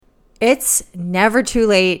It's never too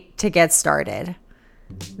late to get started.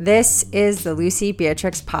 This is the Lucy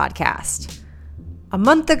Beatrix podcast. A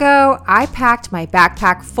month ago, I packed my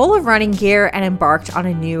backpack full of running gear and embarked on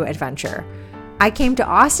a new adventure. I came to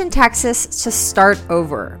Austin, Texas to start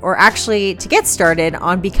over, or actually to get started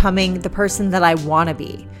on becoming the person that I want to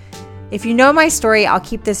be. If you know my story, I'll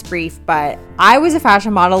keep this brief, but I was a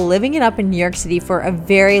fashion model living it up in New York City for a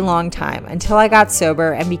very long time until I got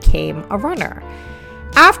sober and became a runner.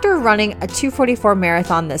 After running a 2:44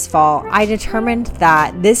 marathon this fall, I determined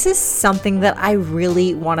that this is something that I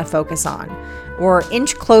really want to focus on, or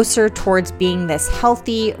inch closer towards being this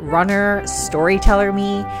healthy runner, storyteller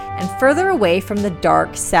me, and further away from the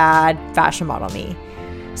dark, sad fashion model me.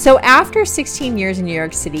 So after 16 years in New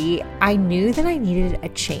York City, I knew that I needed a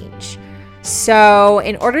change. So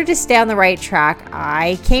in order to stay on the right track,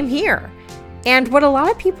 I came here. And what a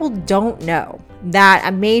lot of people don't know, that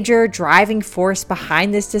a major driving force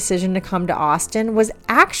behind this decision to come to Austin was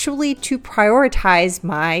actually to prioritize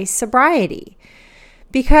my sobriety.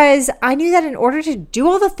 Because I knew that in order to do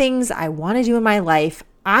all the things I want to do in my life,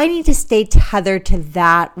 I need to stay tethered to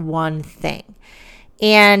that one thing.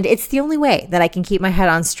 And it's the only way that I can keep my head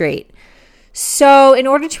on straight. So in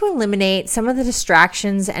order to eliminate some of the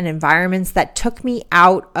distractions and environments that took me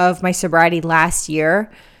out of my sobriety last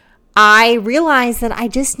year, I realized that I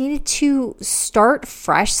just needed to start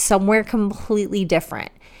fresh somewhere completely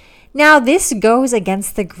different. Now, this goes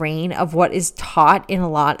against the grain of what is taught in a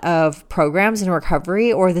lot of programs in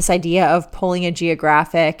recovery, or this idea of pulling a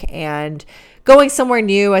geographic and going somewhere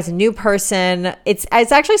new as a new person. It's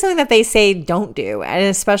actually something that they say don't do. And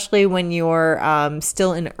especially when you're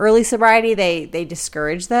still in early sobriety, they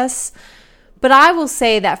discourage this. But I will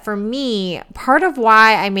say that for me, part of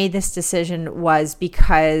why I made this decision was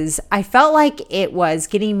because I felt like it was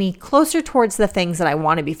getting me closer towards the things that I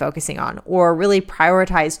want to be focusing on, or really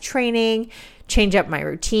prioritize training, change up my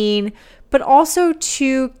routine, but also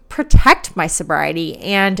to protect my sobriety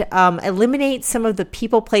and eliminate some of the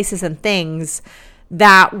people, places, and things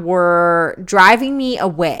that were driving me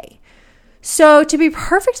away. So to be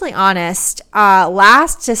perfectly honest,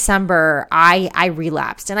 last December, I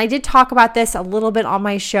relapsed. And I did talk about this a little bit on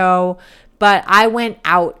my show, but I went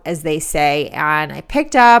out, as they say, and I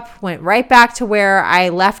picked up, went right back to where I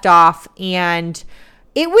left off, and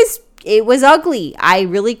it was ugly. I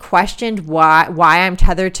really questioned why I'm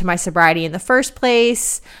tethered to my sobriety in the first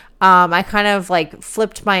place. I kind of like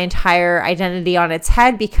flipped my entire identity on its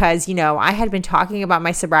head because, I had been talking about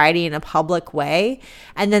my sobriety in a public way.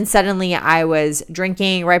 And then suddenly I was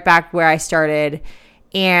drinking right back where I started.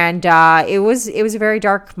 And it was a very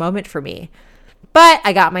dark moment for me. But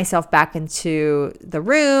I got myself back into the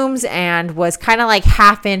rooms and was kind of like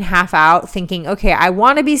half in, half out, thinking, okay, I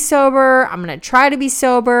want to be sober. I'm going to try to be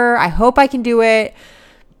sober. I hope I can do it.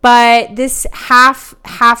 But this half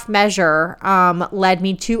measure led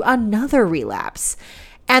me to another relapse.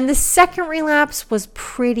 And the second relapse was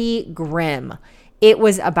pretty grim. It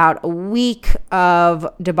was about a week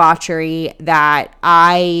of debauchery that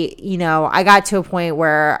I got to a point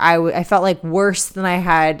where I felt like worse than I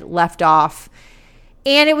had left off.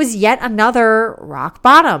 And it was yet another rock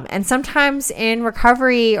bottom. And sometimes in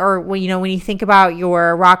recovery, or when you think about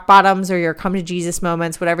your rock bottoms or your come to Jesus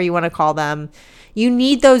moments, whatever you want to call them, you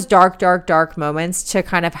need those dark, dark, dark moments to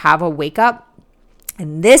kind of have a wake up.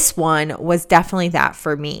 And this one was definitely that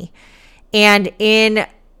for me. And in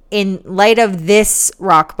light of this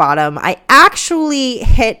rock bottom, I actually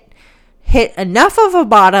hit enough of a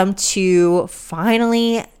bottom to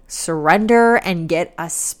finally surrender and get a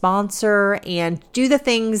sponsor and do the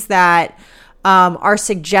things that are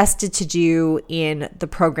suggested to do in the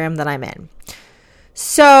program that I'm in.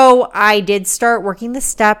 So I did start working the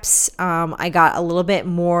steps. I got a little bit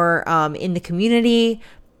more in the community,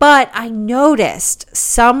 but I noticed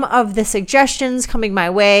some of the suggestions coming my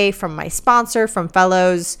way from my sponsor, from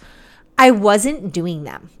fellows, I wasn't doing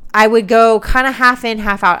them. I would go kind of half in,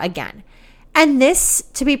 half out again. And this,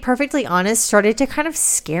 to be perfectly honest, started to kind of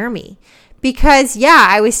scare me because,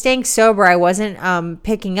 I was staying sober. I wasn't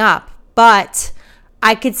picking up, but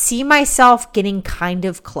I could see myself getting kind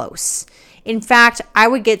of close. In fact, I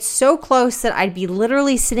would get so close that I'd be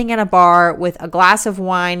literally sitting at a bar with a glass of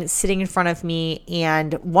wine sitting in front of me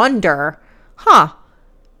and wonder,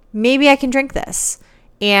 maybe I can drink this.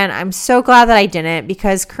 And I'm so glad that I didn't,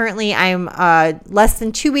 because currently I'm less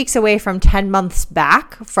than 2 weeks away from 10 months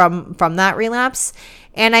back from that relapse.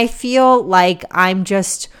 And I feel like I'm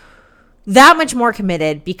just that much more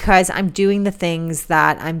committed because I'm doing the things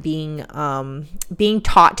that I'm being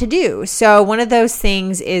taught to do. So one of those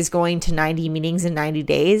things is going to 90 meetings in 90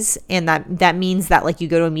 days. And that means that like you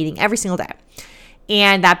go to a meeting every single day.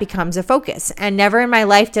 and that becomes a focus. And never in my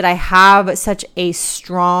life did I have such a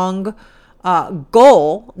strong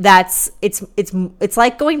goal it's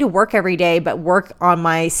like going to work every day, but work on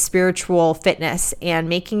my spiritual fitness and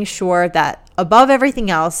making sure that above everything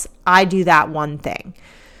else, I do that one thing.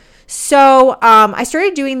 So I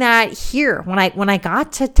started doing that here when I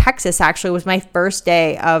got to Texas. Actually, was my first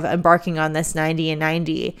day of embarking on this 90 and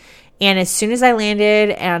 90. And as soon as I landed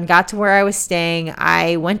and got to where I was staying,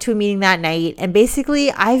 I went to a meeting that night. And basically,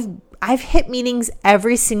 I've hit meetings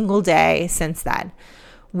every single day since then,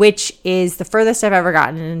 which is the furthest I've ever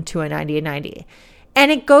gotten into a 90 and 90. And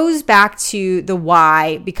it goes back to the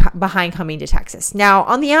why behind coming to Texas. Now,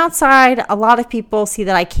 on the outside, a lot of people see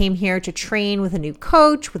that I came here to train with a new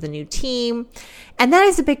coach, with a new team, and that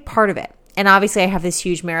is a big part of it. And obviously, I have this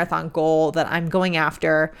huge marathon goal that I'm going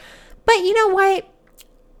after. But you know what?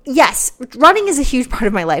 Yes, running is a huge part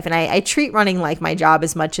of my life, and I treat running like my job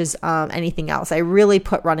as much as anything else. I really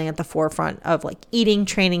put running at the forefront of like eating,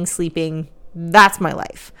 training, sleeping. That's my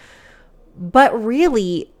life. But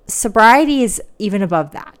really, sobriety is even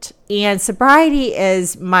above that. And sobriety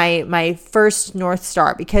is my first North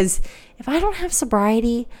Star, because if I don't have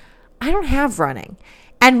sobriety, I don't have running.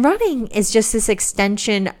 And running is just this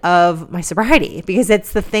extension of my sobriety, because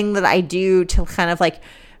it's the thing that I do to kind of like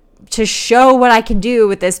to show what I can do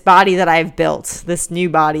with this body that I've built, this new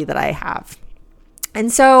body that I have.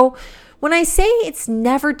 And so when I say it's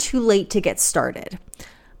never too late to get started,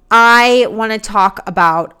 I want to talk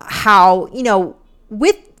about how,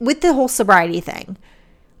 with the whole sobriety thing,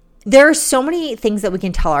 there are so many things that we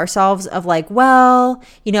can tell ourselves of like, well,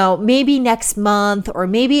 maybe next month, or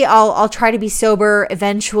maybe I'll try to be sober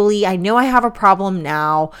eventually. I know I have a problem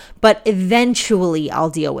now, but eventually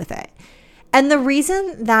I'll deal with it. And the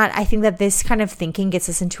reason that I think that this kind of thinking gets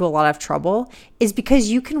us into a lot of trouble is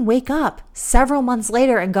because you can wake up several months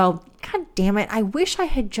later and go, God damn it, I wish I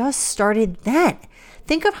had just started then.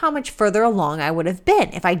 Think of how much further along I would have been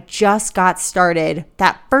if I just got started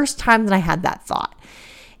that first time that I had that thought.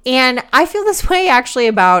 And I feel this way actually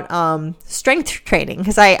about strength training,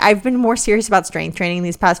 because I've been more serious about strength training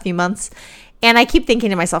these past few months. And I keep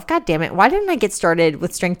thinking to myself, God damn it, why didn't I get started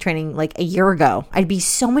with strength training like a year ago? I'd be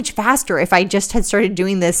so much faster if I just had started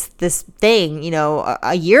doing this thing,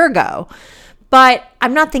 a year ago. But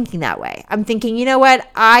I'm not thinking that way. I'm thinking, you know what?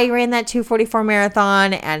 I ran that 2:44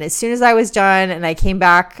 marathon, and as soon as I was done and I came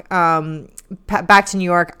back to New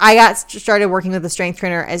York, I got started working with a strength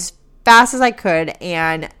trainer as fast as I could,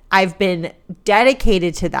 and I've been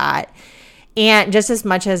dedicated to that. And just as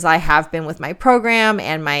much as I have been with my program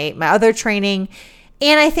and my other training.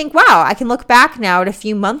 And I think, wow, I can look back now at a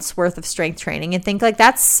few months worth of strength training and think like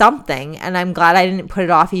that's something. And I'm glad I didn't put it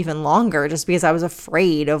off even longer just because I was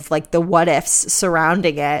afraid of like the what ifs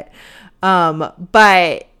surrounding it.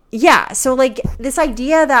 But yeah, so like this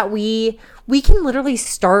idea that we can literally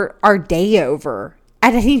start our day over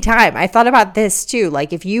at any time. I thought about this too.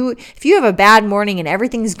 Like if you have a bad morning and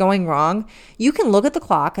everything's going wrong, you can look at the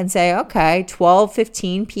clock and say, okay,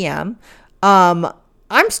 12:15 p.m.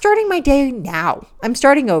 I'm starting my day now. I'm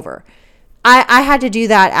starting over. I had to do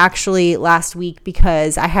that actually last week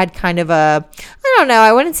because I had kind of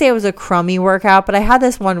I wouldn't say it was a crummy workout, but I had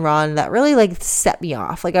this one run that really like set me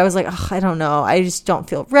off. Like I was like, I don't know. I just don't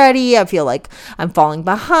feel ready. I feel like I'm falling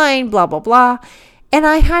behind, blah, blah, blah. And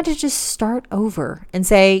I had to just start over and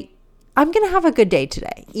say, I'm going to have a good day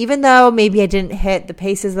today. Even though maybe I didn't hit the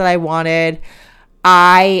paces that I wanted,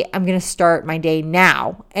 I am going to start my day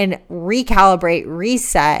now and recalibrate,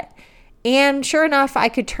 reset. And sure enough, I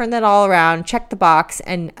could turn that all around, check the box,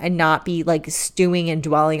 and not be like stewing and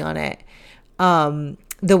dwelling on it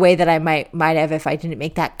the way that I might have if I didn't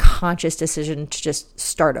make that conscious decision to just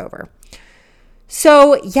start over.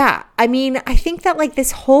 So yeah, I mean, I think that like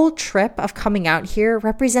this whole trip of coming out here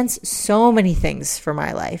represents so many things for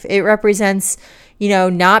my life. It represents,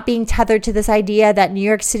 not being tethered to this idea that New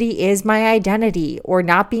York City is my identity, or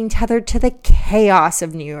not being tethered to the chaos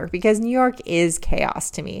of New York, because New York is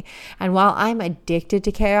chaos to me. And while I'm addicted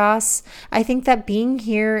to chaos, I think that being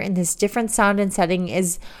here in this different sound and setting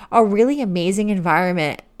is a really amazing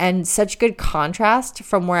environment and such good contrast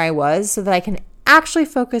from where I was, so that I can actually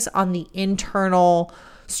focus on the internal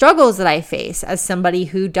struggles that I face as somebody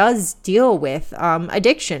who does deal with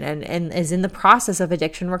addiction and is in the process of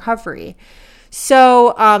addiction recovery.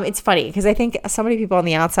 So it's funny because I think so many people on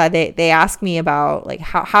the outside, they ask me about like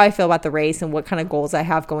how I feel about the race and what kind of goals I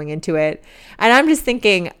have going into it. And I'm just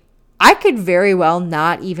thinking, I could very well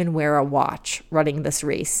not even wear a watch running this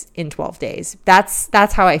race in 12 days.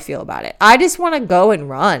 That's how I feel about it. I just want to go and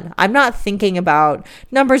run. I'm not thinking about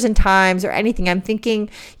numbers and times or anything. I'm thinking,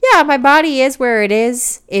 yeah, my body is where it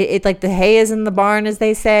is. It like the hay is in the barn, as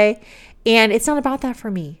they say. And it's not about that for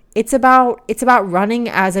me. It's about running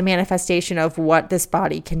as a manifestation of what this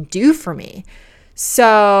body can do for me.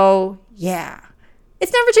 So yeah,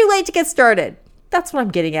 it's never too late to get started. That's what I'm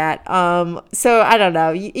getting at. So I don't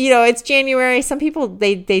know. It's January. Some people,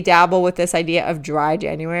 they dabble with this idea of dry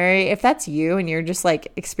January. If that's you and you're just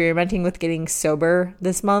like experimenting with getting sober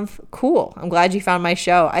this month, cool. I'm glad you found my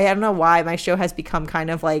show. I don't know why my show has become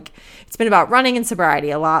kind of like, it's been about running and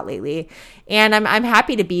sobriety a lot lately. And I'm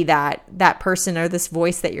happy to be that person or this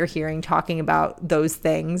voice that you're hearing talking about those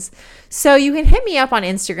things. So you can hit me up on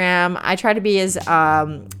Instagram. I try to be as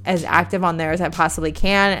active on there as I possibly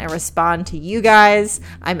can and respond to you guys.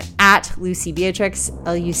 I'm at Lucy Beatrix,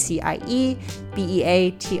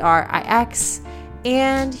 LucieBeatrix.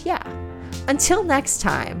 And yeah, until next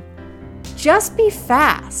time, just be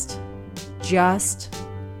fast. Just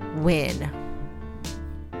win.